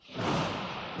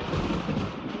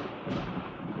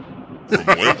from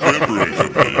White Plant Brewing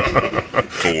Company,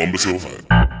 Columbus, Ohio.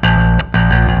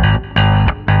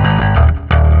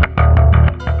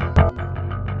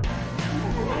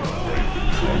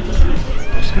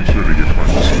 Just make sure to get my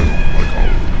spit like all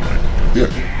over the mic. Yeah,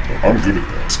 I'm good at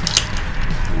that.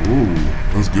 Ooh,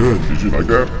 that's good. Did you like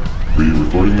that? Were you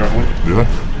recording that one? Yeah.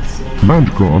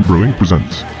 Landgrant Brewing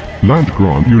presents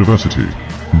Landgrant University,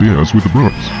 Beers with the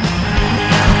Brewers.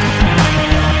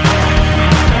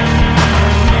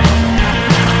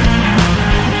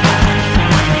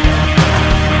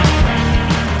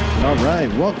 All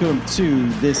right, welcome to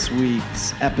this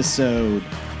week's episode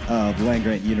of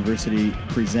Landgrant University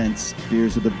presents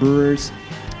Beers with the Brewers.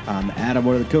 I'm Adam,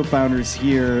 one of the co-founders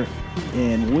here,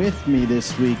 and with me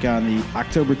this week on the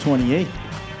October 28th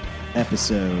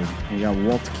episode, we got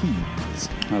Walt Keys.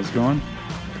 How's it going?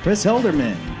 Chris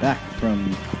Helderman, back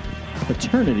from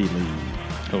paternity leave.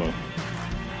 Hello.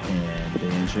 And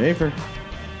Dan Schaefer.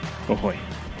 Ahoy.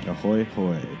 Ahoy,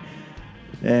 hoy.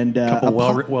 And Couple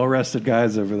well-rested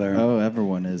guys over there. oh,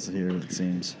 everyone is here, it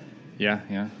seems. Yeah.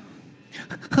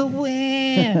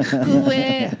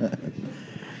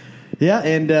 Yeah,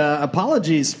 and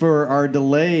apologies for our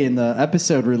delay in the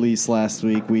episode release last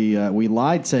week. We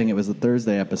lied saying it was a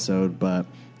Thursday episode, but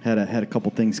had a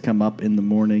couple things come up in the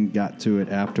morning, got to it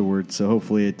afterwards, so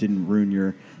hopefully it didn't ruin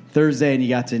your Thursday and you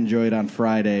got to enjoy it on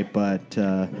Friday. But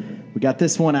we got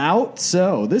this one out,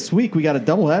 so this week we got a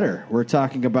doubleheader. We're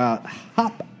talking about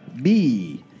Hop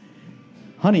B,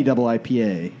 Honey Double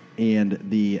IPA, and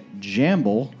the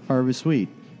Jamble Harvest Wheat.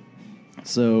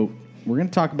 So we're going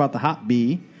to talk about the Hop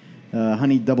B,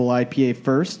 Honey Double IPA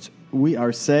first. We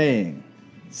are saying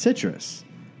citrus,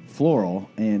 floral,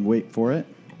 and wait for it,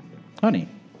 honey.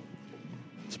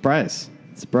 Surprise.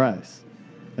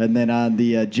 And then on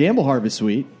the Jamble Harvest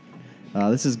Wheat,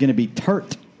 this is going to be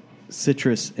tart,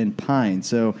 citrus, and pine.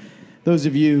 So those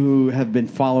of you who have been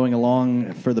following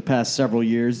along for the past several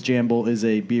years, Jamble is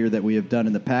a beer that we have done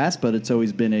in the past, but it's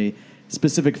always been a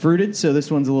specific fruited, so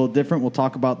this one's a little different. We'll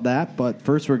talk about that, but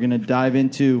first we're going to dive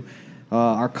into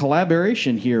our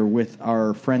collaboration here with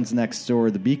our friends next door,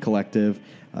 the Bee Collective,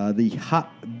 the Hop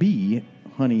B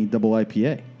Honey Double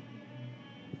IPA.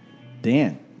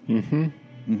 Dan.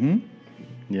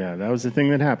 Yeah, that was the thing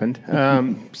that happened.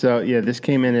 This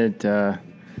came in at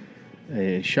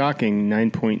a shocking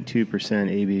 9.2%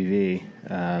 ABV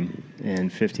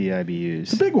and 50 IBUs.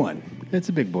 It's a big one. It's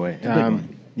a big boy. It's a big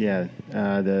one. Yeah,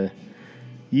 the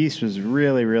yeast was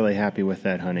really, really happy with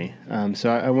that honey. So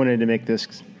I wanted to make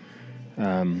this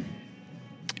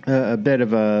a bit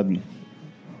of a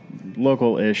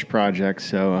local-ish project.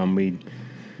 So we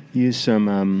used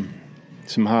some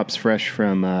hops fresh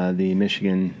from the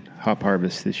Michigan hop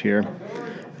harvest this year.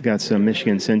 We've got some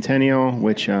Michigan Centennial,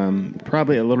 which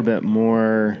probably a little bit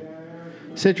more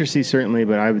citrusy, certainly,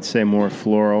 but I would say more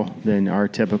floral than our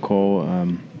typical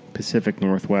Pacific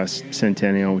Northwest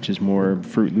Centennial, which is more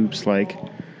Fruit Loops-like.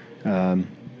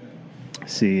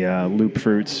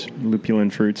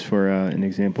 Lupulin fruits for an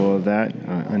example of that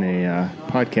on a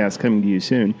podcast coming to you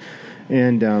soon.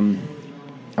 And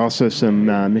also some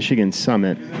Michigan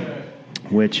Summit,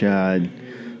 which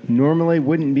normally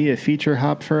wouldn't be a feature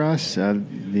hop for us.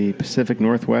 The Pacific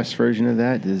Northwest version of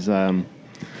that is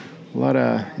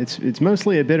it's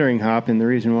mostly a bittering hop, and the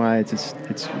reason why it's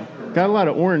got a lot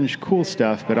of orange cool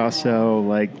stuff, but also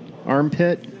like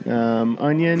armpit,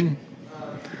 onion.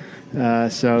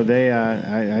 So they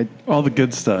I all the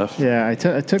good stuff. Yeah, I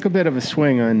took a bit of a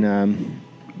swing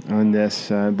on this.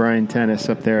 Brian Tennis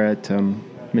up there at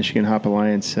Michigan Hop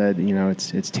Alliance said,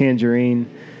 it's tangerine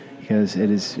because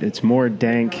it's more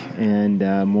dank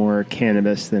and more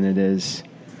cannabis than it is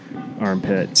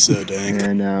armpit. So dank.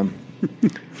 And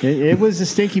it was a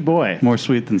stinky boy. More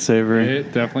sweet than savory.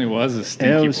 It definitely was a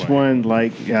stinky It was boy. one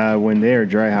like when they were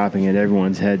dry hopping it,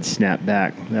 everyone's head snapped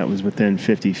back. That was within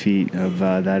 50 feet of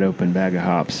that open bag of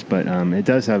hops. But it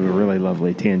does have a really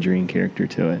lovely tangerine character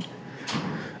to it.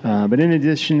 But in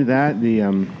addition to that,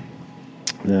 the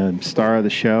star of the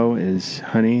show is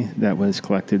honey that was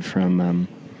collected from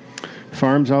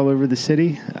farms all over the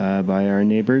city by our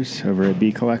neighbors over at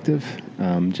Bee Collective,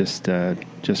 just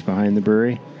behind the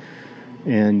brewery.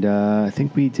 And I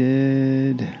think we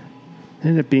ended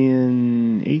up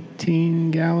being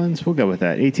 18 gallons. We'll go with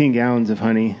that. 18 gallons of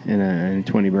honey in a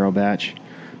 20-barrel batch.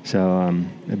 So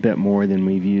a bit more than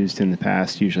we've used in the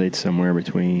past. Usually it's somewhere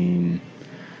between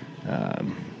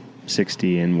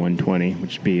 60 and 120,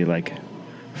 which would be like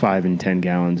 5 and 10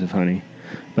 gallons of honey.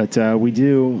 But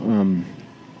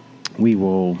we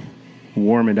will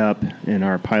warm it up in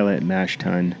our pilot mash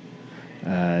tun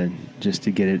just to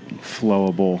get it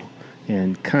flowable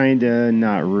and kind of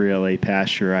not really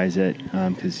pasteurize it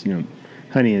because,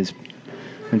 honey is,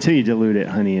 until you dilute it,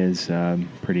 honey is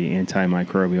pretty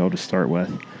antimicrobial to start with.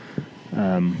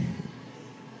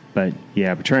 But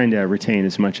yeah, we're trying to retain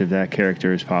as much of that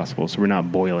character as possible, so we're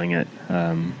not boiling it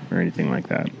or anything like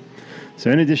that. So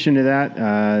in addition to that,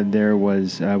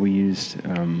 we used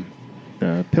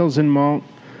the Pilsen malt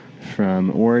from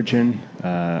Origin,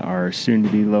 our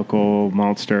soon-to-be local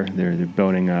maltster. They're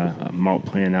building a malt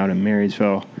plant out in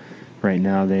Marysville. Right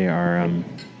now they are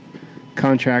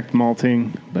contract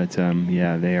malting, but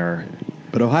yeah, they are.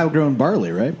 But Ohio-grown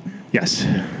barley, right? Yes.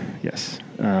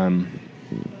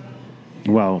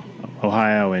 Well,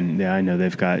 Ohio, and I know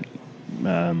they've got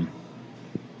a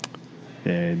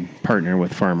partner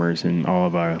with farmers in all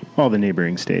the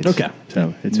neighboring states. Okay.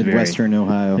 So it's Midwestern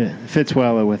Ohio. It fits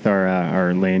well with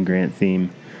our land grant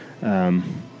theme.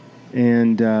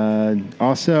 And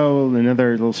also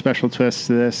another little special twist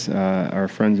to this, our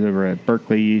friends over at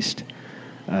Berkeley Yeast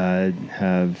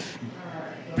have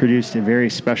produced a very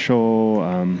special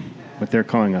what they're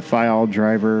calling a thiol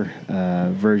driver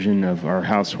version of our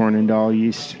House Hornindal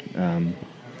yeast.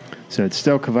 So it's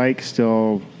still Kveik,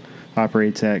 still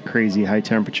operates at crazy high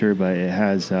temperature, but it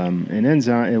has an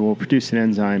enzyme. It will produce an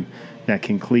enzyme that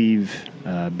can cleave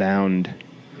bound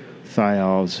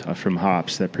thiols from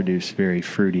hops that produce very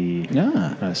fruity,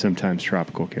 sometimes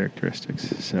tropical characteristics.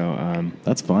 So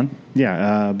that's fun.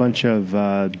 Yeah, a bunch of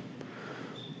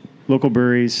local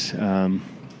breweries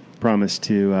promised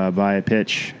to buy a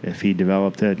pitch if he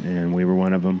developed it, and we were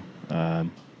one of them.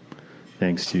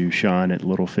 Thanks to Sean at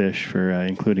Little Fish for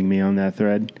including me on that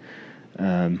thread.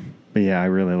 But yeah, I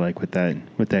really like what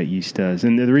that yeast does,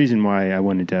 and the reason why I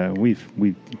wanted to we've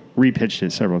repitched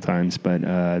it several times, but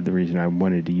the reason I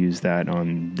wanted to use that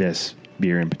on this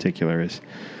beer in particular is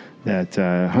that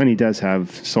honey does have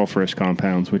sulfurous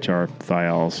compounds, which are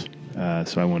thiols.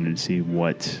 So I wanted to see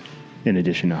what, in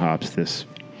addition to hops, this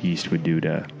yeast would do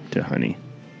to honey.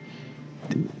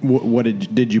 What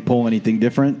did you pull anything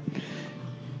different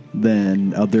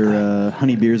than other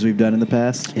honey beers we've done in the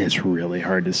past? It's really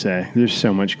hard to say. There's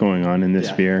so much going on in this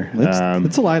beer.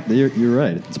 It's a lot. You're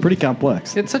right. It's pretty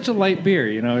complex. It's such a light beer,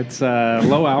 it's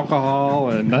low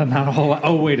alcohol and not a whole lot.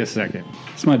 Oh, wait a second.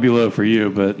 This might be low for you,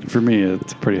 but for me,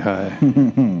 it's pretty high.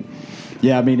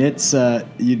 Yeah, I mean, it's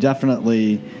you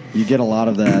get a lot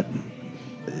of that.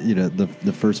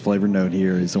 The first flavor note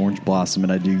here is orange blossom,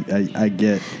 and I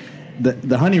get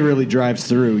the honey really drives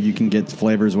through. You can get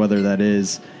flavors, whether that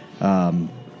is,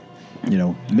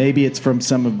 maybe it's from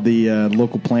some of the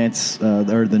local plants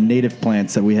or the native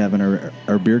plants that we have in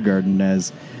our beer garden,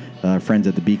 as friends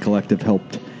at the Bee Collective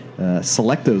helped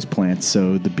select those plants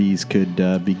so the bees could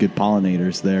be good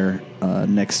pollinators there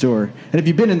next door. And if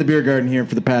you've been in the beer garden here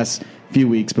for the past few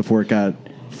weeks before it got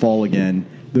fall again,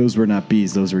 those were not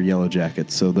bees; those were yellow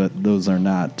jackets. So those are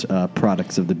not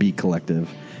products of the Bee Collective.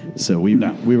 So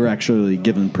we were actually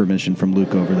given permission from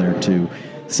Luke over there to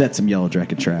set some yellow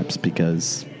jacket traps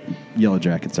because yellow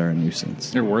jackets are a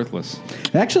nuisance. They're worthless.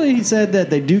 Actually, he said that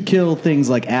they do kill things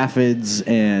like aphids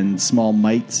and small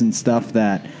mites and stuff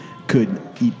that could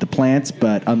eat the plants,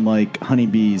 but unlike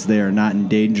honeybees, they are not in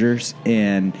danger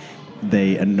and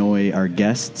they annoy our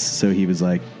guests. So he was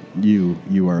like, You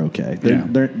are okay.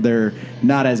 They're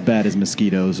not as bad as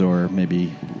mosquitoes or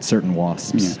maybe certain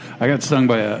wasps. Yeah. I got stung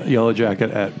by a yellow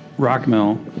jacket at Rock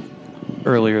Mill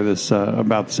earlier this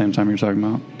about the same time you're talking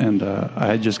about, and I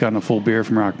had just gotten a full beer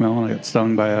from Rock Mill, and I got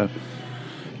stung by a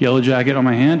yellow jacket on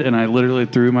my hand, and I literally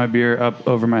threw my beer up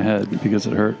over my head because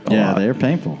it hurt a lot. Yeah, they're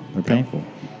painful. They're painful.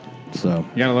 So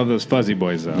you gotta love those fuzzy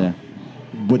boys, though. Yeah.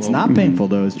 What's not painful,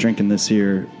 though, is drinking this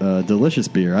here delicious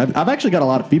beer. I've actually got a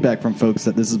lot of feedback from folks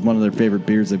that this is one of their favorite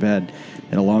beers they've had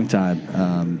in a long time.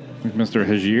 Mr.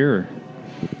 Hagier.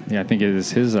 Yeah, I think it is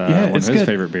his one of his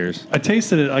favorite beers. I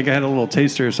tasted it like I had a little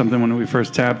taster or something when we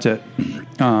first tapped it,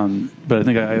 but I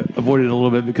think I avoided it a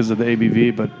little bit because of the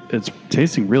ABV, but it's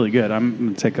tasting really good. I'm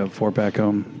going to take a 4-pack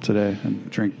home today and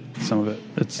drink some of it.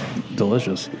 It's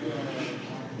delicious.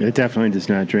 It definitely does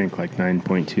not drink like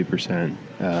 9.2%.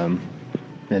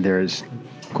 And there's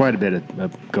quite a bit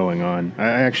of going on. I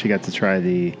actually got to try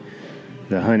the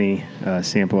honey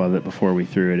sample of it before we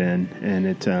threw it in, and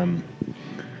it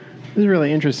was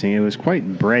really interesting. It was quite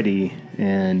bready,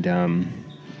 and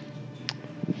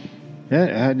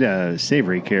it had a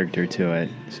savory character to it.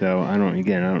 So I don't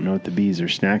know what the bees are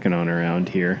snacking on around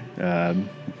here.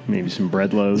 Maybe some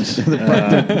bread loaves.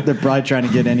 They're probably trying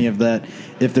to get any of that.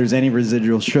 If there's any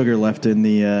residual sugar left in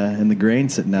the grain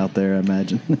sitting out there, I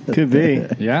imagine. Could be.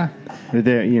 Yeah. But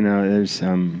there, there's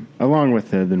along with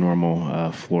the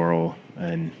normal floral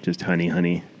and just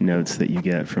honey notes that you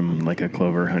get from like a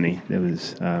clover honey. It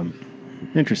was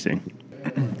interesting.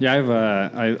 Yeah,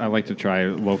 I like to try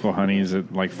local honeys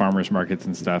at like farmers markets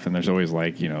and stuff, and there's always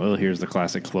like, here's the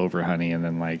classic Clover honey, and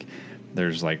then like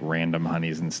there's like random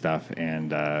honeys and stuff,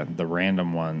 and the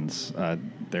random ones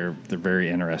they're very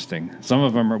interesting. Some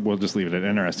of them we'll just leave it at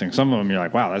interesting. Some of them you're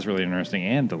like, wow, that's really interesting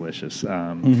and delicious.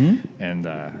 And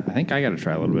I think I got to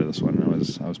try a little bit of this one.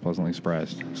 I was pleasantly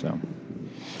surprised. So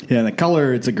yeah, the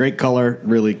color, it's a great color.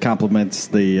 Really complements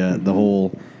the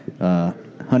whole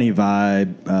honey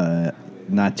vibe.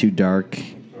 Not too dark.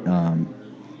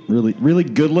 Really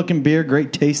good looking beer.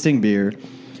 Great tasting beer.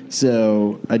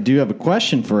 So I do have a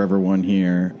question for everyone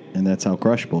here, and that's how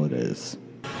crushable it is.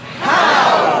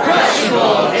 How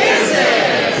crushable is it?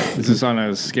 is this on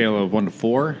a scale of 1 to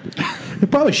 4? It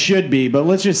probably should be, but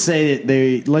let's just say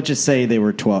they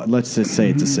were 12. Let's just say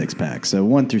it's a 6-pack. So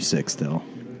 1 through 6 still.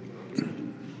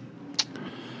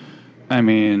 I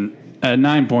mean, at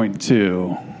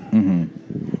 9.2.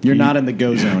 You're not in the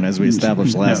go zone, as we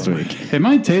established last week. It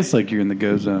might taste like you're in the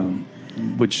go zone,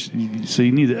 so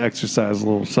you need to exercise a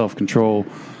little self-control.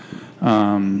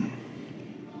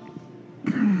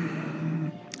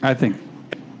 I think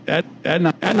at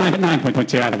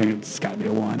 9.2, I think it's got to be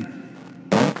a 1.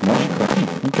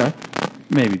 Okay.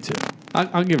 Maybe 2.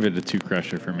 I'll give it a 2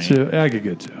 crusher for me. 2. I could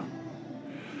go 2.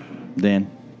 Dan?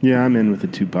 Yeah, I'm in with a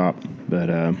 2-pop, but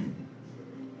I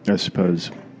suppose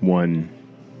 1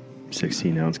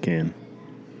 16-ounce can.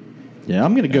 Yeah,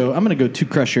 I'm gonna go 2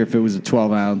 crusher if it was a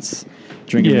 12-ounce.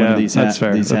 Drinking one of these that's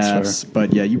fair. these That's halves. fair.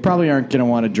 But yeah, you probably aren't gonna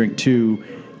want to drink 2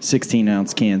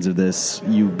 16-ounce cans of this.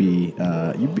 You'd be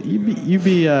set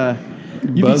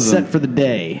for the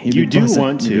day. You do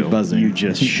want to. You'd be buzzing. You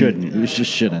just shouldn't. You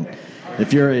just shouldn't.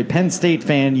 If you're a Penn State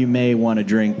fan, you may want to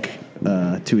drink 2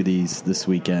 of these this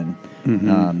weekend.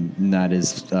 And that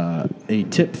is a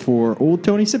tip for old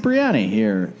Tony Cipriani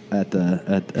here at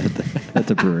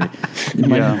the brewery. You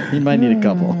might need a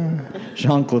couple.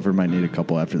 Sean Clifford might need a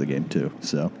couple after the game too.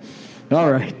 So,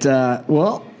 all right.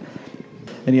 Well,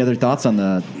 any other thoughts on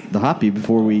the hoppy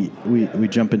before we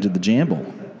jump into the jamble?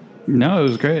 No, it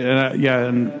was great.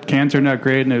 And can turned out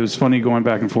great, and it was funny going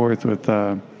back and forth with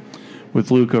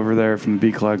Luke over there from the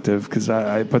B Collective, because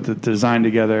I put the design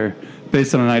together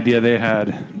based on an idea they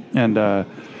had, and I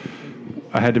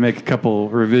had to make a couple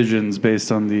revisions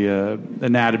based on the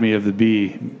anatomy of the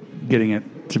bee, getting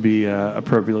it to be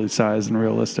appropriately sized and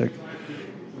realistic.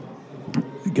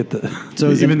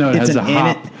 Even though it has a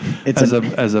hop,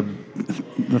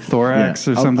 the thorax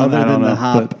or something. Other I don't than know, the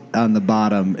hop on the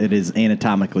bottom, it is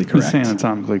anatomically correct. It's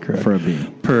anatomically correct for a bee,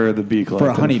 per the bee collective.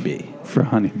 For a honeybee. For a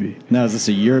honeybee. Now, is this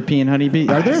a European honeybee?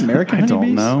 Are there American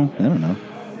honeybees? I don't know.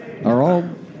 Are all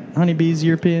honeybees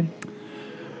European?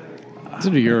 Is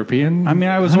it a European? I mean,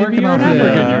 I was working on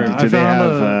it. Do they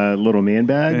have little man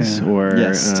bags? Yeah. Or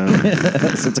yes. So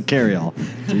it's a carry-all.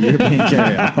 It's a European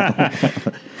carry-all.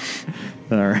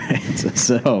 All right.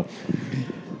 So,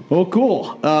 well,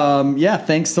 cool. Yeah,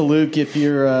 thanks to Luke. If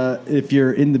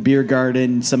you're in the beer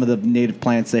garden, some of the native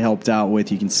plants they helped out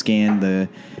with, you can scan the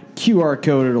QR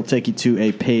code. It'll take you to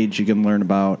a page you can learn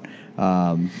about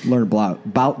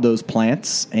those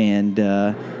plants, and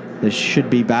this should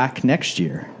be back next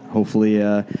year. Hopefully,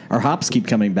 our hops keep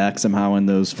coming back somehow in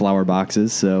those flower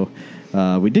boxes. So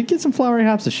we did get some flowery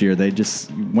hops this year. They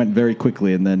just went very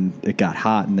quickly, and then it got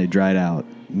hot and they dried out.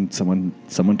 And someone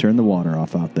turned the water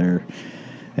off out there,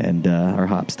 and our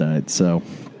hops died. So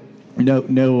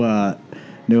no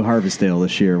harvest ale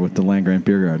this year with the Land Grant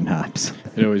Beer Garden hops.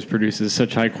 It always produces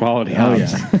such high quality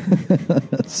hops. Yeah.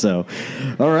 So,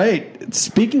 all right.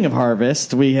 Speaking of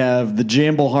harvest, we have the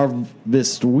Jamble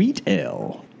Harvest Wheat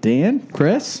Ale. Dan,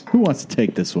 Chris, who wants to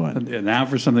take this one? Now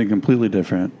for something completely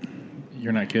different.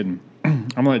 You're not kidding. I'm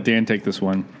going to let Dan take this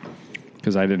one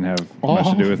because I didn't have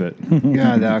much to do with it.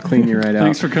 Yeah, that'll clean you right out.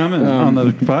 Thanks for coming on the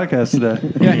podcast today.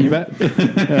 Yeah, you bet.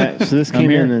 So this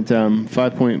came in at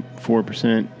 5.4%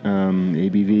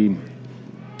 ABV.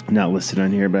 Not listed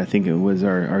on here, but I think it was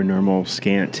our normal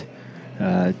scant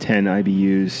 10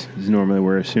 IBUs. Because normally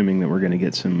we're assuming that we're going to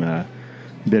get some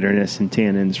bitterness and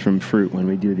tannins from fruit when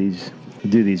we do these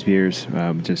beers.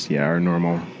 Our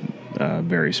normal,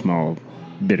 very small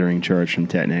bittering charge from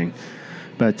Tettnang.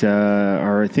 But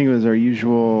I think it was our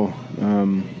usual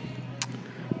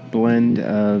blend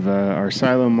of our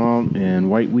silo malt and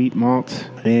white wheat malt.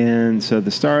 And so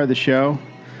the star of the show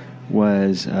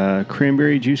was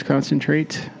cranberry juice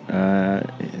concentrate,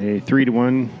 a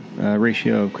 3-to-1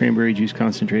 ratio of cranberry juice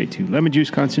concentrate to lemon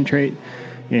juice concentrate.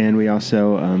 And we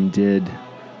also did,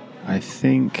 I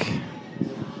think,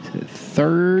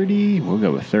 30, we'll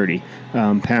go with 30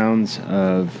 pounds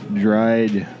of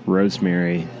dried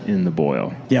rosemary in the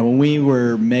boil. Yeah, when we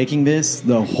were making this,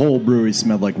 the whole brewery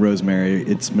smelled like rosemary.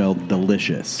 It smelled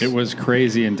delicious. It was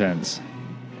crazy intense.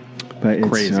 But it's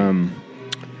Crazy.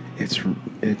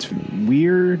 It's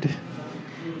weird.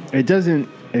 It doesn't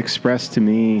express to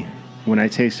me when I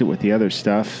taste it with the other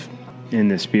stuff in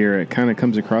this beer. It kind of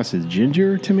comes across as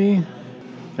ginger to me.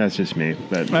 That's just me.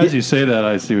 But As you say that,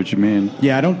 I see what you mean.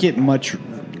 Yeah, I don't get much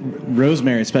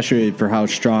rosemary, especially for how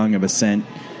strong of a scent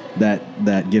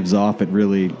that gives off. It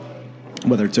really,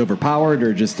 whether it's overpowered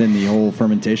or just in the whole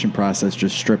fermentation process,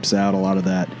 just strips out a lot of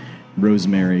that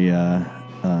rosemary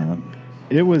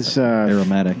it was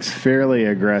aromatics. fairly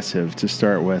aggressive to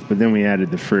start with, but then we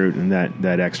added the fruit, and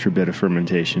that extra bit of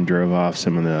fermentation drove off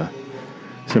some of the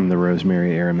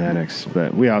rosemary aromatics.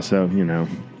 But we also,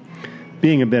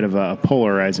 being a bit of a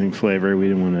polarizing flavor, we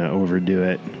didn't want to overdo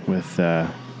it with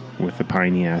the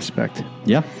piney aspect.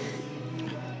 Yeah.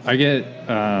 I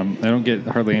don't get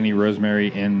hardly any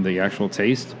rosemary in the actual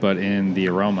taste, but in the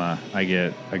aroma, I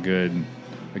get a good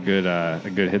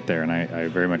hit there, and I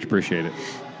very much appreciate it.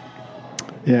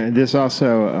 Yeah, this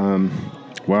also,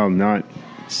 while not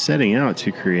setting out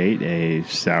to create a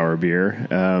sour beer,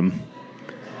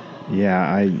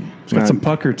 It's got some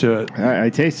pucker to it.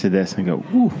 I tasted this and go,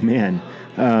 ooh, man.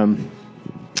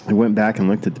 I went back and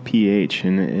looked at the pH,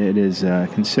 and it is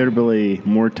considerably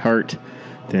more tart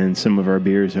than some of our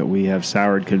beers that we have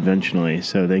soured conventionally.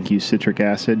 So thank you, citric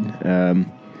acid.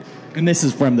 And this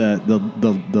is from the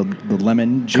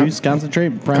lemon juice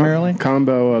concentrate primarily?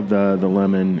 Combo of the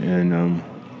lemon and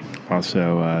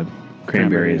also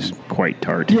cranberry is quite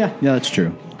tart. Yeah, that's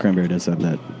true. Cranberry does have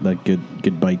that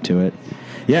good bite to it.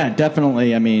 Yeah,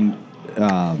 definitely. I mean,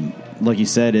 like you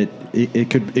said, it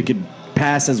could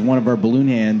pass as one of our balloon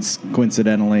hands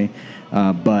coincidentally,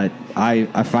 but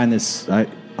I find this.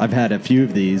 I've had a few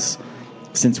of these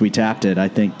since we tapped it. I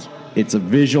think it's a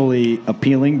visually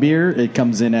appealing beer. It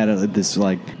comes in at this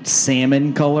like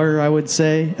salmon color, I would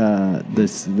say. That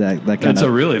kind of. It's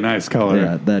a really nice color.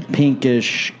 Yeah, that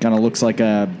pinkish kind of looks like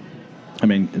a. I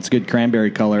mean, it's good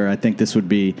cranberry color. I think this would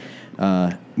be.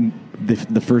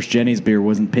 The first Jenny's beer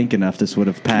wasn't pink enough. This would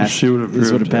have passed. She would have.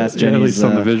 This would have passed Jenny's. At least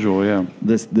on the visual, yeah.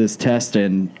 This test,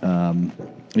 and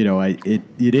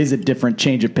it is a different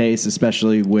change of pace,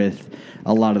 especially with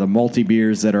a lot of the multi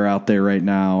beers that are out there right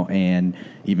now, and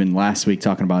even last week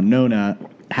talking about Nona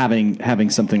having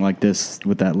something like this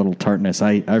with that little tartness.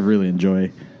 I really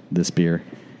enjoy this beer.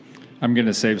 I'm going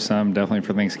to save some definitely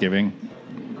for Thanksgiving.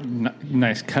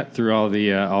 Nice cut through all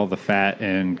the fat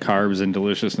and carbs and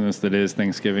deliciousness that is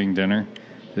Thanksgiving dinner.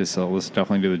 This will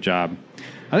definitely do the job.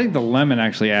 I think the lemon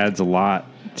actually adds a lot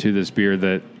to this beer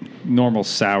that normal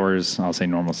sours, the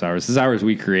sours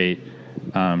we create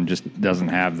just doesn't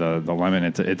have the lemon.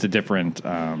 It's a different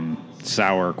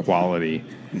sour quality.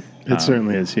 It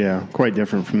certainly is, yeah. Quite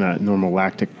different from that normal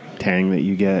lactic tang that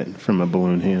you get from a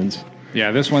balloon hands.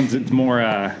 Yeah, this one's it's more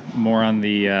on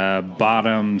the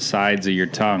bottom sides of your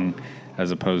tongue,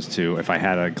 as opposed to if I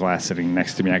had a glass sitting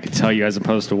next to me, I could tell you as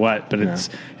opposed to what. But it's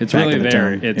Back really of the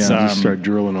there. tongue. It's Just start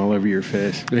drooling all over your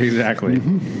face. exactly.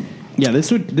 Mm-hmm. Yeah,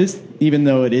 this even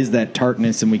though it is that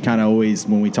tartness, and we kind of always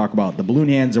when we talk about the balloon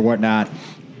hands or whatnot,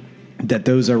 that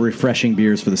those are refreshing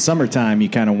beers for the summertime. You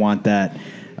kind of want that,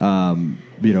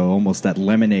 almost that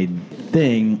lemonade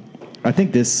thing. I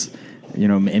think this.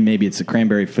 And maybe it's a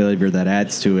cranberry flavor that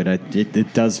adds to it.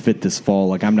 It does fit this fall.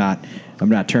 Like I'm not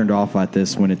turned off at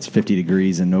this when it's 50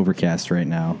 degrees and overcast right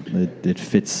now. It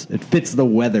fits the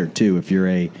weather too. If you're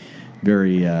a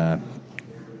very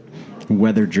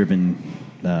weather driven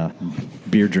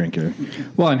beer drinker.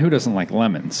 Well, and who doesn't like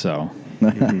lemon? So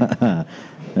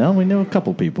Well, we know a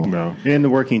couple people. No, and the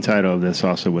working title of this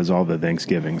also was All the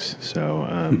Thanksgivings.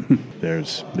 So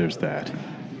there's that.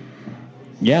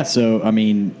 Yeah, so I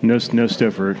mean, No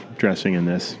Stouffer dressing in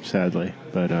this, sadly,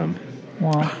 but could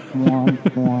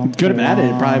have added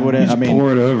it. Probably would have. I mean,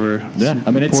 Pour it over. yeah. I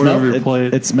mean, Pour it over your it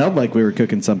plate. smelled like we were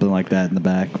cooking something like that in the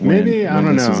back. maybe I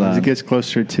don't this was know. As on. it gets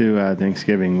closer to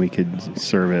Thanksgiving, we could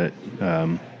serve it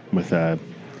with a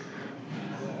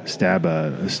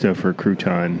Stouffer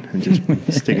crouton and just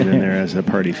stick it in there as a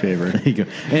party favor. There you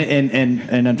go.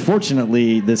 And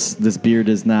unfortunately, this beer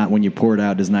does not, when you pour it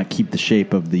out, does not keep the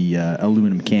shape of the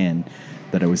aluminum can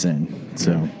that it was in.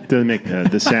 So Doesn't make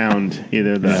the sound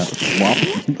either.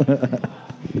 The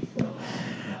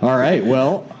all right.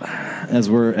 Well, as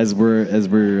we're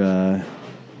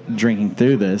drinking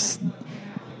through this,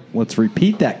 let's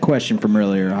repeat that question from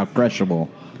earlier. How crushable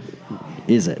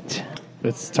is it?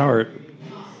 It's tart.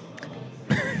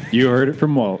 you heard it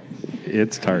from Walt.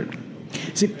 It's tart.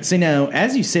 See now,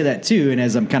 as you say that too, and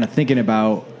as I'm kind of thinking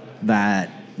about that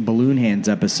Balloon Hands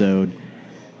episode,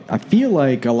 I feel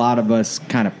like a lot of us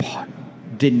kind of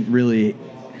didn't really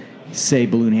say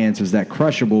Balloon Hands was that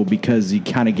crushable because you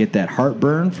kind of get that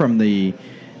heartburn from the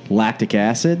lactic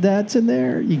acid that's in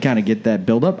there. You kind of get that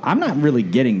buildup. I'm not really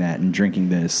getting that in drinking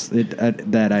this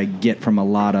that I get from a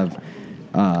lot of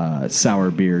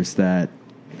sour beers, that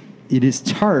it is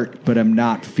tart, but I'm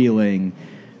not feeling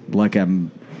like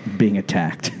I'm being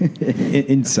attacked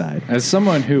inside. As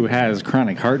someone who has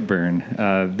chronic heartburn,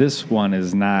 this one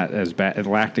is not as bad.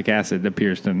 Lactic acid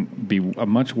appears to be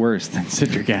much worse than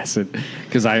citric acid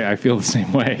because I feel the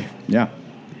same way. Yeah.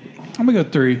 I'm going to go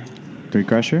 3. 3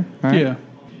 Crusher? All right. Yeah.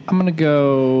 I'm gonna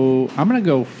go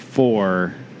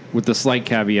 4 with the slight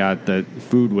caveat that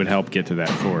food would help get to that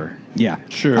 4. Yeah.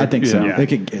 Sure. I think so. Yeah. They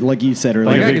could, like you said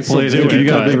earlier. Like I could still do it, You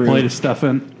got a big but- plate of stuff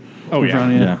in. Oh, in yeah.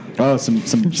 front of you. Yeah. Oh,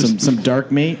 some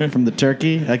dark meat from the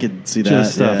turkey. I could see that.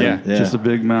 Just stuff. Yeah. Just a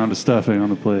big mound of stuffing on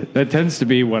the plate. That tends to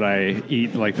be what I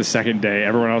eat like the second day.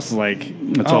 Everyone else is like,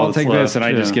 That's all I'll that's take left, this, and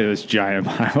I just yeah. get this giant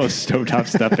pile of stovetop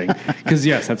stuffing. Because,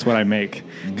 yes, that's what I make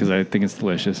because I think it's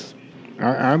delicious.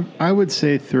 I would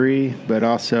say 3, but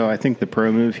also I think the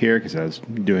pro move here, because I was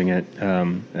doing it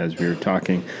as we were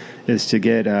talking, is to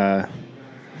get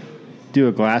do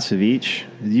a glass of each.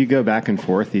 You go back and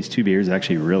forth. These 2 beers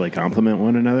actually really complement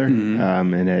one another,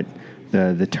 and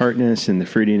the tartness and the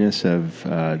fruitiness of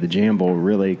the Jamble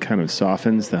really kind of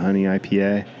softens the honey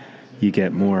IPA. You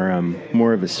get more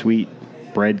of a sweet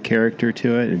bread character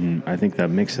to it, and I think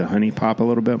that makes the honey pop a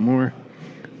little bit more.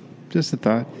 Just a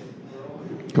thought.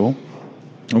 Cool.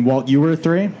 And Walt, you were a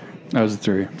 3? That was a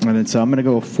 3. And then so I'm going to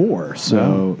go 4.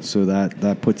 So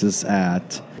that puts us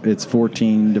at, it's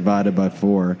 14 divided by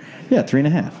 4. Yeah,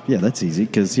 3.5. Yeah, that's easy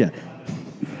because, yeah.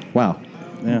 Wow.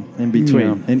 Yeah, in between.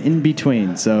 Yeah. And in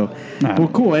between. So, well,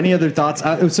 cool. Any other thoughts?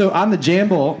 So on the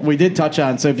Jamble, we did touch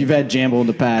on, so if you've had Jamble in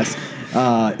the past,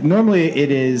 normally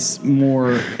it is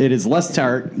less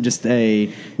tart.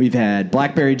 We've had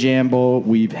Blackberry Jamble,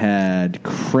 we've had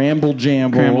Cramble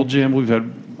Jamble. We've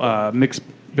had mixed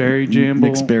berry jamble.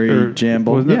 Mixed berry jamble.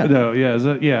 Wasn't Yeah. it? No, yeah. Is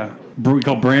that, yeah. We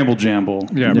call Bramble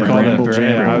Jamble. Yeah, We call that Bramble berry.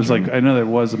 Jamble. Yeah, I was like, I know there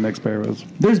was a mixed berry.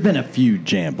 There's been a few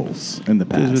Jambles in the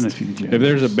past. There's been a few jambles. If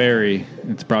there's a berry,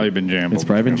 it's probably been jambled. It's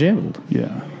probably been jambled.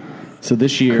 Yeah. So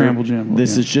this year, Cramble Jamble,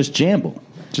 this yeah. is just Jamble.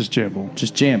 Just jamble.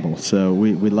 Just Jamble. So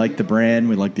we like the brand.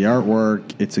 We like the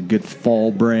artwork. It's a good fall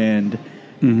brand.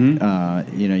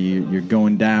 Mm-hmm. You're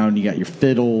going down. You got your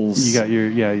fiddles. You got your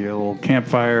little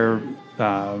campfire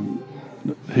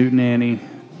hootenanny.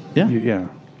 Yeah.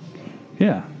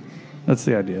 Yeah. That's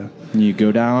the idea. You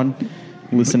go down,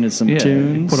 listen to some You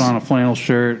tunes. put on a flannel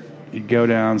shirt. You go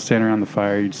down, stand around the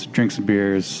fire. You just drink some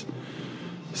beers.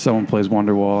 Someone plays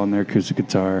Wonderwall on their acoustic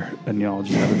guitar, and you all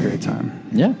just have a great time.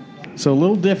 Yeah. So a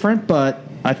little different, but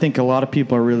I think a lot of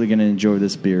people are really going to enjoy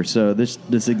this beer. So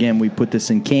this again, we put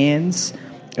this in cans.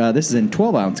 This is in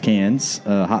 12-ounce cans.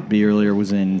 Hot B earlier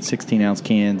was in 16-ounce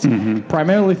cans. Mm-hmm.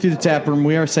 Primarily through the tap room.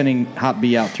 We are sending Hot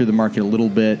B out through the market a little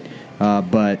bit,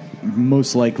 but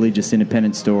most likely just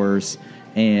independent stores.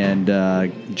 And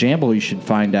Jamble you should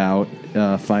find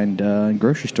in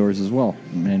grocery stores as well.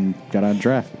 And got on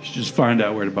draft. You should just find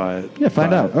out where to buy it. Yeah,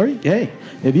 find out. Or, hey,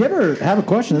 if you ever have a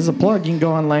question, this is a plug. You can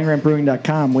go on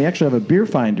LandGrantBrewing.com. We actually have a beer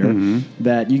finder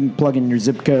that you can plug in your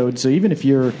zip code. So even if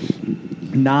you're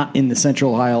not in the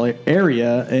Central Ohio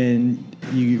area and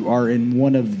you are in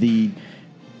one of the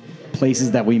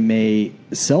places that we may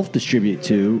self-distribute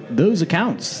to, those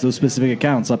specific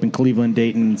accounts up in Cleveland,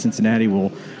 Dayton, Cincinnati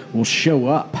will show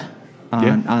up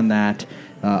on that.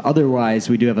 Otherwise,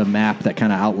 we do have a map that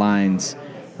kind of outlines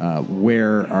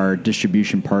where our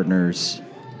distribution partners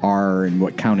are and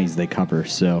what counties they cover.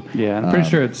 So yeah, I'm pretty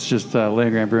sure it's just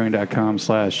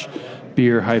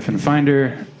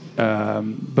landgrantbrewing.com/beer-finder,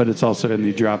 but it's also in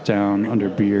the drop-down under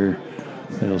beer.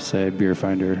 It'll say beer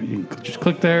finder. You can just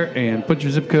click there and put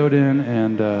your zip code in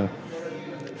and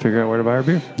figure out where to buy our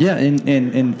beer. Yeah,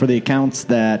 and for the accounts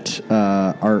that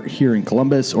are here in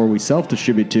Columbus or we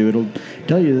self-distribute to, it'll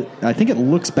tell you, I think it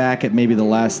looks back at maybe the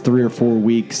last 3 or 4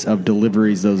 weeks of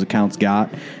deliveries those accounts got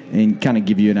and kind of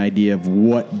give you an idea of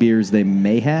what beers they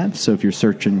may have. So if you're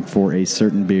searching for a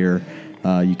certain beer,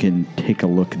 you can take a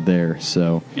look there.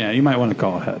 So Yeah, you might want to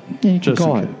call ahead. yeah, you can just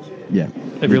call in it. case. Yeah.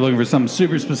 If you're looking for something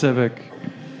super specific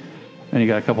and you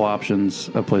got a couple options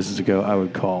of places to go, I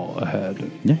would call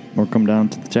ahead. Yeah, or come down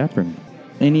to the tap room.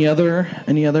 Any other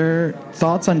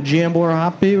thoughts on Jamble or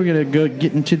Hoppy? We're gonna go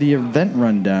get into the event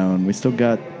rundown. We still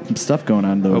got some stuff going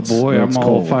on though. Oh boy, I'm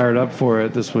all fired up for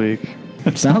it this week.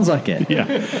 Sounds like it. Yeah.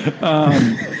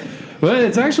 But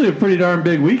it's actually a pretty darn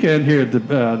big weekend here at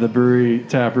the brewery,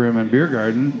 tap room, and beer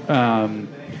garden.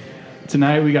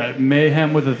 Tonight we got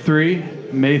Mayhem with a 3,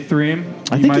 Maythream.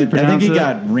 I think he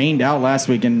got rained out last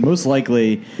week, and most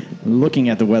likely, looking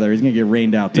at the weather, he's going to get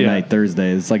rained out tonight,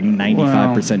 Thursday. It's like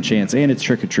 95% chance, and it's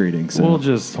trick or treating. So we'll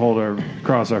just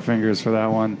cross our fingers for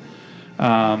that one.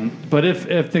 But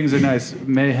if things are nice,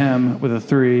 Mayhem with a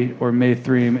 3 or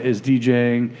Maythream is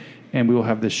DJing, and we will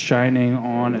have The Shining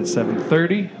on at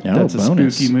 7:30. That's a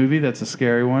bonus. spooky movie. That's a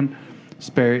scary one.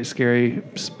 Scary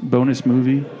bonus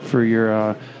movie for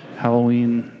your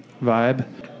Halloween vibe.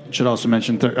 Should also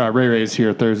mention Ray Ray's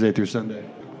here Thursday through Sunday.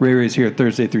 Ray Ray's here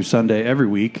Thursday through Sunday every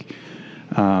week.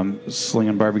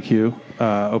 Slinging barbecue,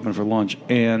 open for lunch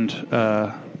and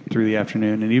through the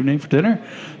afternoon and evening for dinner.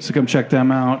 So come check them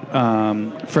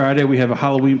out. Friday we have a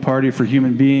Halloween party for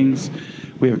human beings.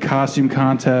 We have a costume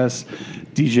contest.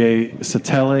 DJ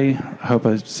Satele, I hope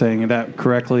I'm saying that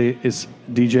correctly, is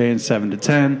DJing 7 to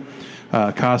 10.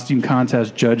 Costume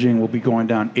contest judging will be going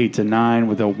down 8 to 9,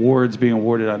 with awards being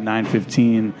awarded at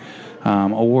 9:15.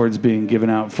 Awards being given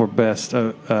out for best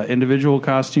individual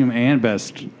costume and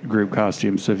best group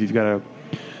costume. So if you've got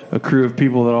a crew of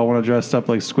people that all want to dress up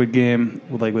like Squid Game,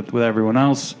 with everyone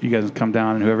else, you guys come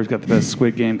down, and whoever's got the best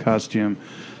Squid Game costume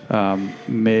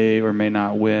may or may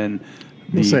not win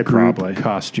the group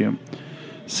costume.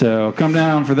 So come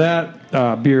down for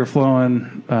that. Beer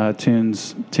flowing,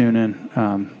 tunes tuning.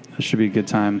 It should be a good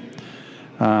time.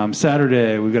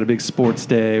 Saturday, we've got a big sports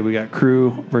day. We got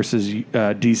Crew versus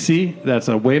DC. That's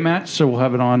a away match, so we'll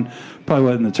have it on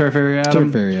probably in the turf area,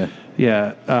 Adam? turf area.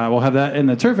 Yeah, we'll have that in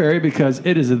the turf area because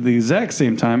it is at the exact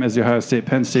same time as the Ohio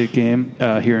State-Penn State game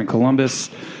here in Columbus.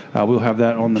 We'll have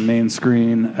that on the main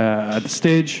screen at the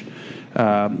stage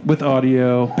with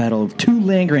audio. Battle of two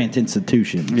land-grant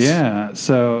institutions. Yeah,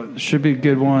 so should be a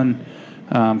good one.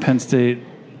 Penn State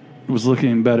was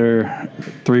looking better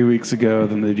 3 weeks ago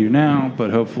than they do now,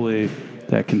 but hopefully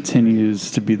that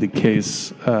continues to be the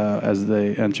case as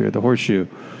they enter the Horseshoe.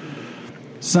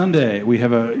 Sunday, we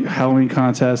have a Halloween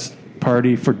contest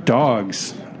party for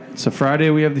dogs. So Friday,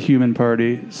 we have the human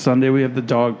party. Sunday, we have the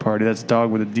dog party. That's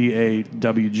dog with a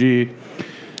D-A-W-G.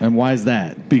 And why is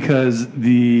that? Because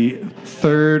the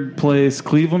third place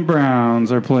Cleveland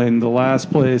Browns are playing the last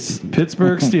place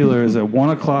Pittsburgh Steelers at 1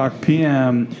 o'clock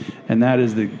p.m., and that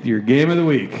is your game of the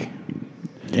week.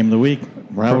 Game of the week,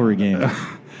 rivalry game.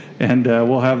 And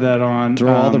we'll have that on.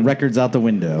 Throw all the records out the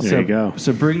window. There you go.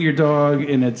 So bring your dog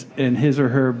in his or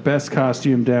her best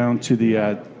costume down to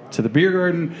the beer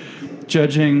garden.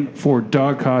 Judging for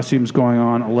dog costumes going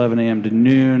on 11 a.m. to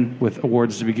noon, with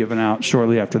awards to be given out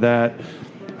shortly after that.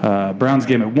 Browns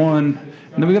game at 1.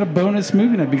 And then we got a bonus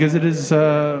movie night because it is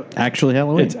actually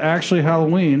Halloween. It's actually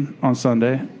Halloween on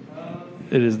Sunday.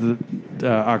 It is the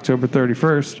October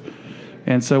 31st.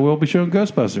 And so we'll be showing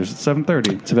Ghostbusters at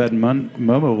 7:30. Tibet and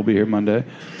Momo will be here Monday,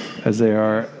 as they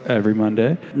are every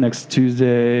Monday. Next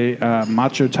Tuesday,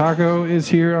 Macho Taco is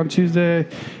here on Tuesday.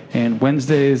 And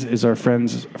Wednesdays is our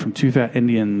friends from Two Fat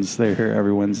Indians. They're here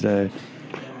every Wednesday.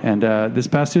 And this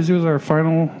past Tuesday was our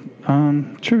final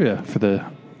trivia for the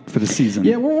season.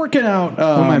 Yeah, we're working out.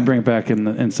 We might bring it back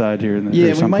inside here.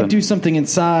 We might do something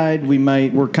inside.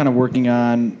 We're kind of working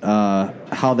on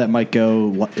how that might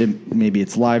go. Maybe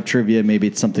it's live trivia. Maybe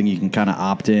it's something you can kind of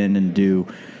opt in and do,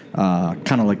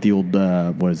 kind of like the old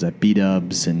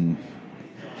B-dubs and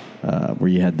where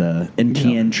you had the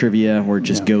NTN trivia where it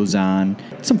just goes on.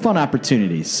 Some fun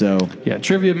opportunities. So yeah,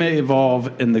 trivia may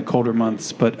evolve in the colder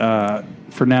months, but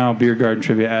for now, beer garden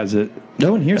trivia as it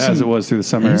was through the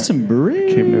summer. Here's some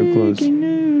came to a close.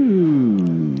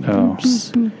 News.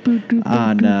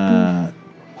 On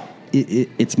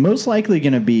it's most likely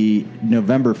going to be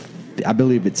November. I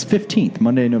believe it's 15th,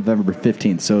 Monday, November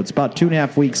 15th. So it's about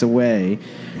 2.5 weeks away.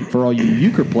 For all you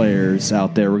euchre players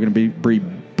out there, we're going to be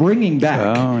bringing back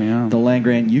the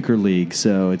Land-Grant Euchre League.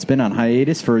 So it's been on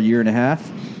hiatus for a year and a half.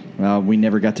 We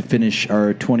never got to finish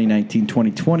our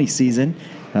 2019-2020 season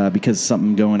because of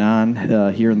something going on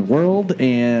here in the world,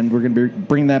 and we're going to be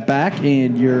bringing that back.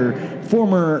 And your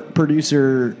former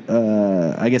producer,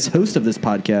 host of this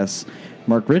podcast,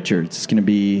 Mark Richards, is going to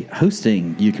be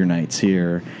hosting Euchre Nights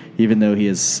here. Even though he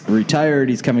is retired,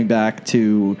 he's coming back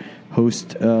to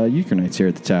host Euchre Nights here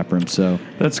at the tap room. So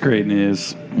that's great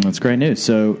news. That's great news.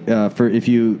 So if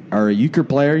you are a euchre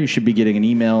player, you should be getting an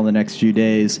email in the next few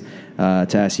days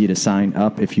to ask you to sign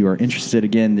up if you are interested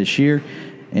again this year.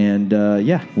 And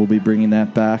we'll be bringing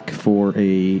that back for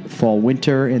a fall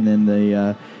winter and then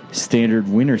the standard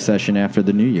winter session after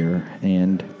the new year.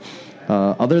 And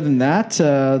Other than that,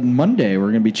 Monday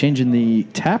we're going to be changing the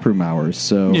taproom hours.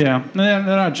 So Yeah, they're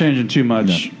not changing too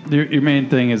much. Your main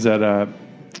thing is that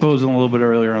closing a little bit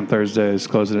earlier on Thursdays,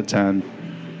 closing at 10.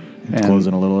 And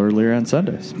closing a little earlier on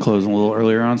Sundays. closing a little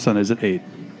earlier on Sundays at 8.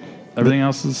 Everything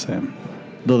else is the same.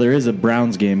 Though there is a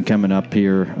Browns game coming up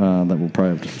here that we'll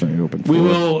probably have to stay open for. We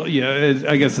will,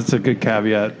 I guess it's a good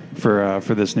caveat for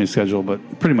this new schedule,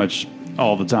 but pretty much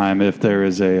all the time, if there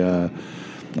is a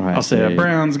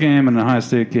Browns game and an Ohio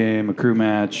State game, a crew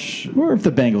match, or if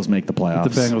the Bengals make the playoffs.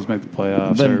 if the Bengals make the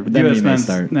playoffs, Then or we U.S. may men's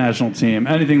start. national team,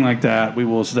 anything like that, we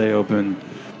will stay open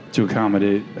to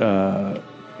accommodate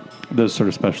those sort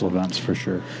of special events for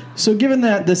sure. So given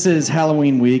that this is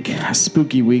Halloween week, a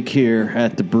spooky week here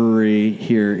at the brewery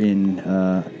here in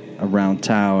around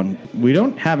town, we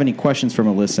don't have any questions from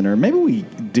a listener. Maybe we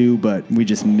do, but we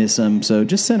just miss them. So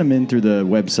just send them in through the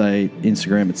website,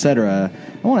 Instagram, etc.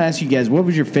 I want to ask you guys, what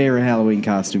was your favorite Halloween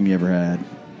costume you ever had?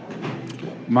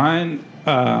 Mine,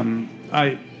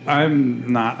 I've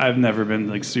never been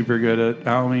like super good at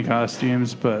Halloween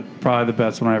costumes, but probably the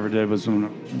best one I ever did was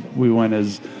when we went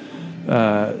as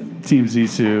Team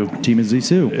Zissou. Team of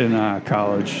Zissou in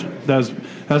college. That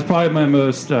was probably my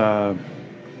most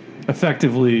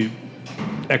effectively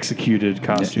executed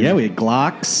costume. Yeah, we had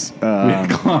Glocks. We had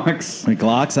Glocks. We had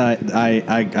Glocks.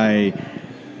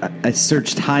 I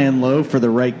searched high and low for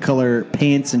the right color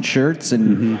pants and shirts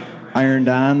and ironed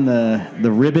on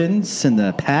the ribbons and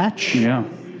the patch. Yeah.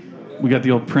 We got the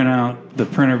old printout, the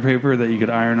printer paper that you could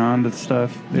iron on to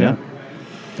stuff. Yeah.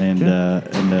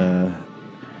 And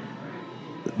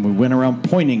we went around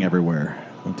pointing everywhere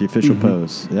with the official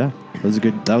pose. Yeah. That was a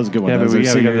good one. Yeah, that but was we our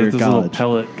got senior year of those little college.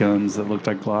 pellet guns that looked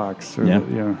like Glocks. Or Yeah.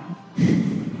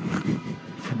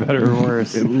 For better or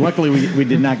worse. Luckily, we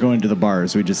did not go into the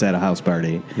bars. We just had a house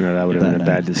party. No, that would have been a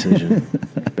bad decision.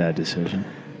 Bad decision.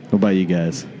 What about you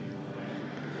guys?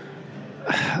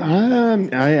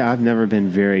 I've never been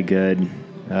very good,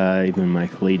 even in my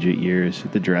collegiate years,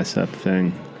 at the dress-up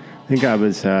thing. I think I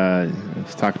was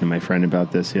talking to my friend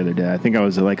about this the other day. I think I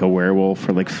was like a werewolf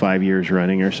for like 5 years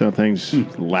running or something.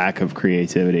 Just lack of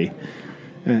creativity.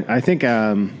 I think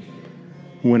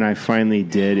when I finally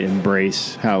did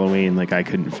embrace Halloween, like I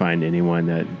couldn't find anyone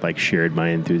that like shared my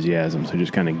enthusiasm, so I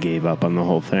just kind of gave up on the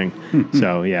whole thing.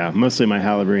 So yeah, mostly my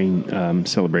Halloween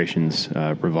celebrations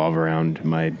revolve around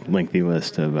my lengthy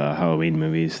list of Halloween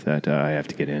movies that I have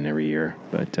to get in every year.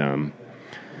 But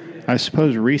I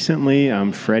suppose recently,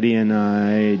 Freddie and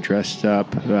I dressed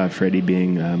up. Freddie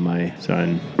being my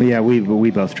son. But yeah,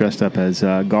 we both dressed up as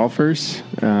golfers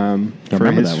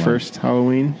for his first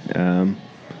Halloween.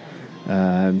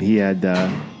 He had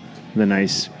the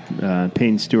nice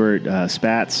Payne Stewart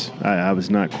spats. I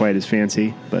was not quite as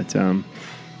fancy, but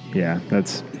yeah,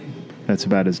 that's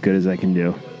about as good as I can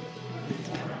do.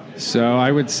 So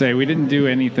I would say we didn't do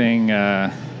anything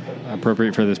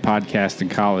appropriate for this podcast in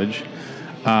college.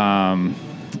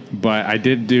 But I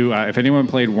did do, if anyone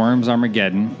played Worms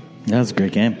Armageddon. That was a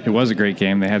great game. It was a great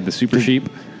game. They had the Super Sheep.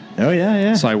 Oh,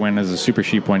 yeah. So I went as a Super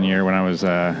Sheep one year when I was,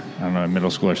 I don't know, in middle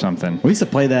school or something. We used to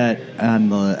play that on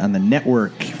the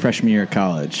network freshman year of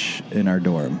college in our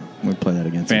dorm. We'd play that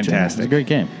against each other. Fantastic. It was a great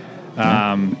game.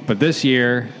 But this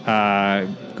year,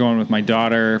 going with my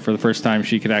daughter for the first time,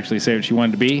 she could actually say what she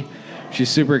wanted to be. She's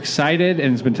super excited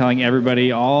and has been telling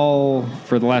everybody all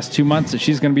for the last 2 months that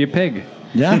she's going to be a pig.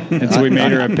 Yeah. And so we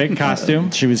made her a pig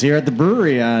costume. She was here at the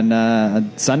brewery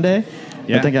on Sunday.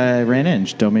 Yeah. I think I ran in.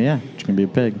 She told me, she's going to be a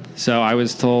pig. So I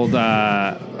was told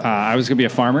I was going to be a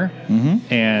farmer.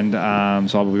 And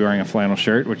so I'll be wearing a flannel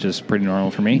shirt, which is pretty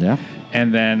normal for me. Yeah.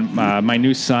 And then my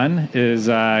new son is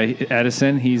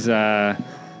Edison. He's going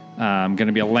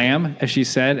to be a lamb, as she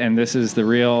said. And this is the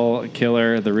real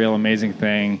killer, the real amazing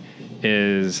thing.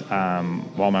 Is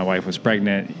while my wife was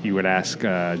pregnant, you would ask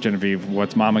Genevieve,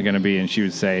 what's mama going to be? And she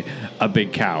would say, a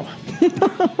big cow.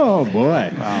 Oh,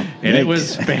 boy. Wow. And it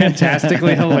was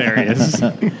fantastically hilarious.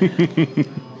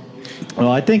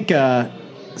 Well, I think,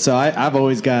 so I've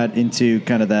always got into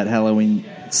kind of that Halloween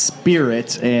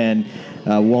spirit. And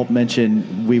Walt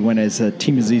mentioned we went as a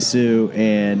Team of Zissou.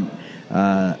 And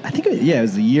I think, it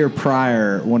was the year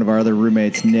prior, one of our other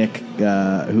roommates, Nick,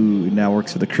 who now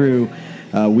works for the crew,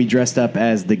 we dressed up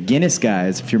as the Guinness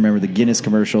guys, if you remember the Guinness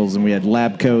commercials, and we had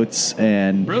lab coats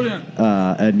and Brilliant.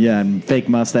 And fake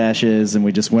mustaches, and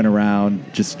we just went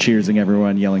around just cheersing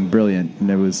everyone, yelling "Brilliant!" and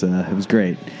it was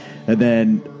great. And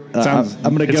then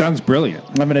It sounds brilliant.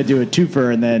 I'm gonna do a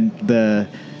twofer, and then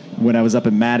when I was up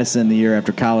in Madison the year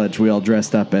after college, we all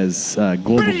dressed up as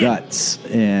Global Guts,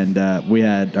 and we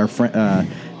had our friend.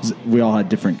 We all had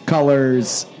different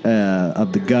colors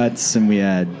of the guts, and we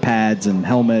had pads and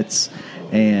helmets.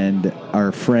 and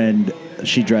our friend,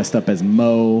 she dressed up as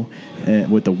Mo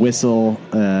with a whistle,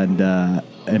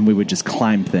 and we would just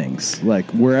climb things. Like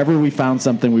wherever we found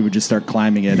something, we would just start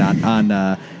climbing it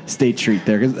on State Street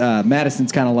there. 'Cause,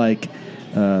 Madison's kind of like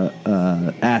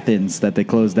Athens, that they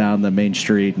closed down the main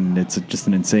street, and it's just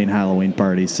an insane Halloween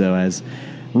party. So as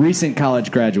recent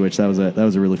college graduates, that was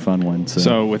a really fun one.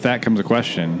 So with that comes a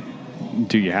question: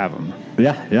 do you have them?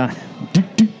 Yeah.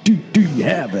 Do you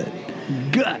have it?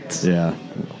 Guts. Yeah.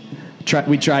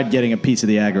 We tried getting a piece of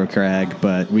the aggro crag,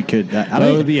 but we could. The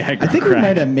aggro I think we crag.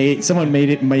 might have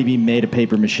made a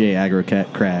paper mache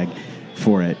aggro crag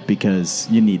for it, because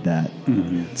you need that.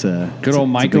 Mm-hmm. It's a Good old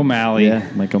Mike O'Malley. Yeah,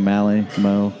 Mike O'Malley,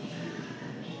 Mo.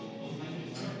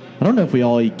 I don't know if we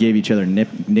all gave each other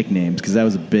nicknames, because that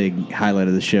was a big highlight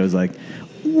of the show. It was like,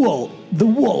 Walt the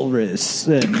Walrus.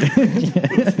 That'd be your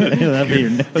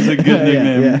That's a good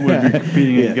nickname yeah. when you're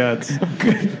competing in guts.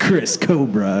 Chris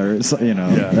Cobra, or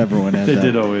everyone had They that.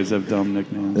 did always have dumb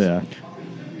nicknames. Yeah.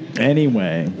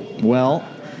 Anyway, well,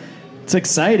 it's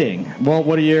exciting. Well,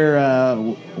 what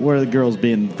are the girls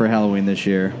being for Halloween this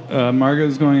year?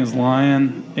 Margot's going as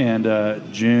Lion, and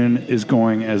June is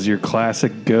going as your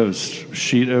classic ghost.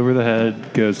 Sheet over the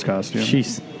head, ghost costume.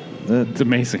 It's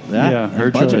amazing. Yeah,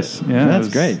 her budget. choice. Yeah, that's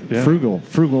it was- great. yeah.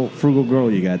 Frugal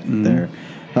girl you got there.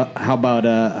 How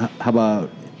about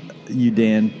you,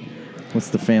 Dan? What's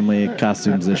the family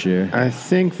costumes this year? I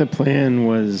think the plan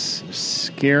was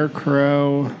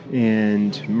Scarecrow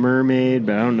and Mermaid,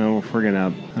 but I don't know if we're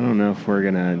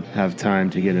gonna have time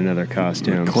to get another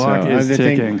costume. The clock is I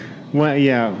think ticking.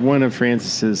 one of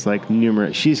Frances's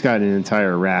numerous. She's got an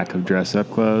entire rack of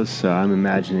dress-up clothes, so I'm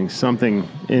imagining something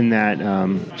in that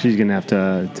she's gonna have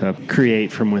to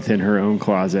create from within her own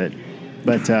closet.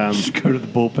 But Just go to the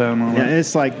bullpen on yeah, it.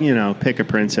 it's like, pick a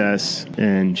princess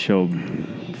and she'll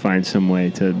find some way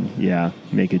to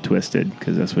make it twisted,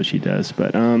 because that's what she does.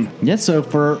 But Yeah, so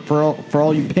for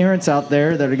all you parents out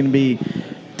there that are going to be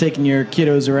taking your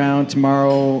kiddos around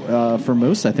tomorrow, for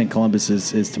most, I think Columbus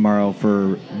is tomorrow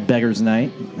for Beggars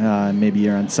Night. Maybe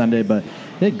you're on Sunday, but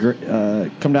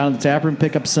come down to the tap room,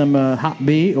 pick up some hot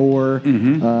bee, or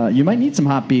you might need some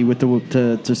hot bee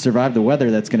to survive the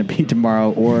weather that's going to be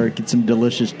tomorrow, or get some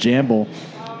delicious jamble.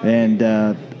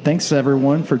 And thanks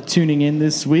everyone for tuning in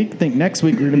this week. I think next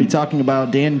week we're going to be talking about,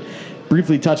 Dan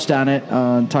briefly touched on it,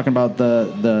 talking about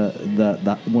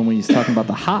the when we was talking about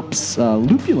the hops,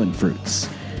 lupulin fruits,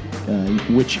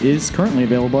 which is currently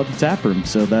available at the tap room.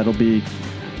 So that'll be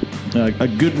a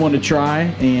good one to try,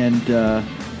 and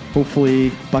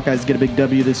hopefully Buckeyes get a big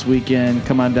W this weekend.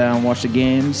 Come on down, watch the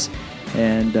games,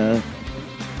 and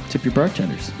tip your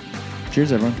bartenders.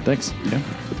 Cheers, everyone. Thanks. Yeah.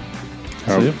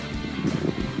 Oh. See you.